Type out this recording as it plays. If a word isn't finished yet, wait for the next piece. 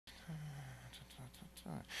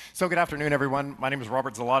So good afternoon, everyone. My name is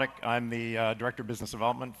Robert Zalaudek. I'm the Director of Business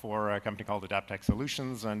Development for a company called Adaptech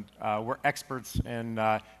Solutions, and we're experts in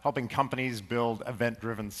helping companies build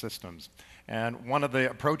event-driven systems. And one of the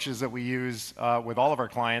approaches that we use with all of our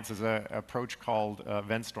clients is an approach called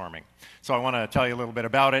event storming. So I want to tell you a little bit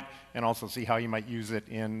about it and also see how you might use it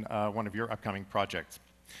in one of your upcoming projects.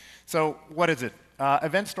 So what is it?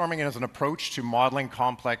 Event storming is an approach to modeling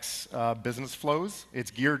complex business flows.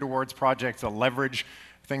 It's geared towards projects that leverage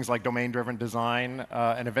things like domain-driven design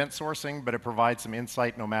and event sourcing, but it provides some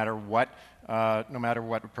insight no matter what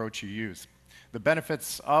approach you use. The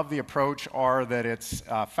benefits of the approach are that it's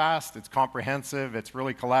fast, it's comprehensive, it's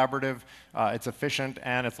really collaborative, it's efficient,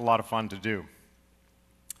 and it's a lot of fun to do.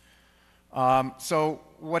 So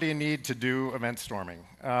what do you need to do event storming?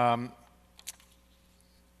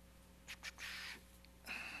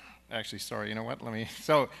 Actually, sorry, you know what,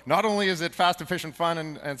 so not only is it fast, efficient, fun,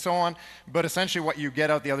 and so on, but essentially what you get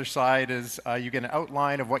out the other side is you get an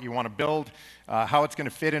outline of what you want to build, how it's going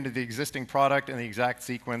to fit into the existing product, and the exact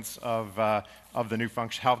sequence of how the new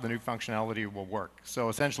functionality will work. So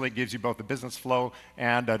essentially it gives you both the business flow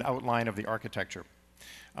and an outline of the architecture.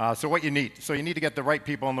 So what you need. So you need to get the right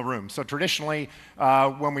people in the room. So traditionally,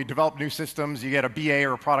 when we develop new systems, you get a BA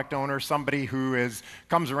or a product owner, somebody who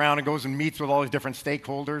comes around and goes and meets with all these different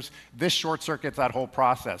stakeholders. This short circuits that whole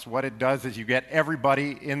process. What it does is you get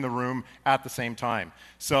everybody in the room at the same time.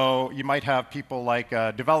 So you might have people like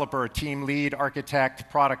a developer, a team lead, architect,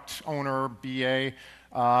 product owner, BA,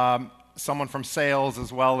 someone from sales,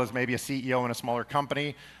 as well as maybe a CEO in a smaller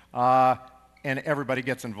company. And everybody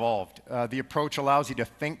gets involved. The approach allows you to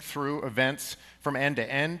think through events from end to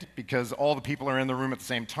end because all the people are in the room at the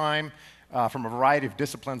same time from a variety of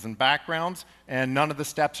disciplines and backgrounds, and none of the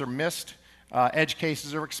steps are missed. Edge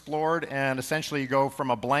cases are explored, and essentially you go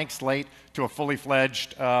from a blank slate to a fully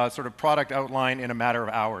fledged sort of product outline in a matter of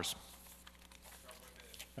hours.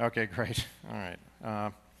 Okay, great. All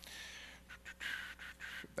right.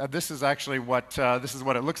 This is actually what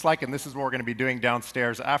it looks like, and this is what we're going to be doing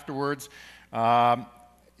downstairs afterwards.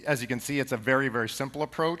 As you can see, it's a very, very simple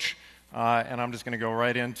approach, and I'm just going to go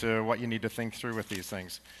right into what you need to think through with these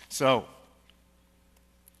things. So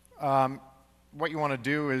what you want to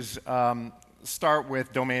do is start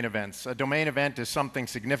with domain events. A domain event is something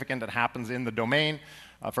significant that happens in the domain.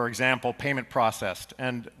 For example, payment processed,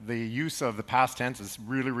 and the use of the past tense is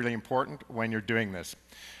really, really important when you're doing this.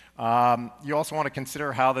 You also want to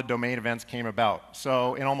consider how the domain events came about.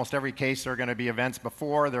 So in almost every case, there are going to be events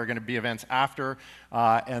before, there are going to be events after,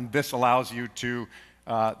 and this allows you to,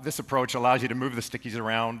 this approach allows you to move the stickies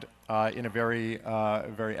around in a very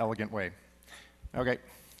elegant way. Okay,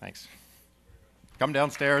 thanks. Come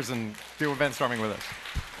downstairs and do event storming with us.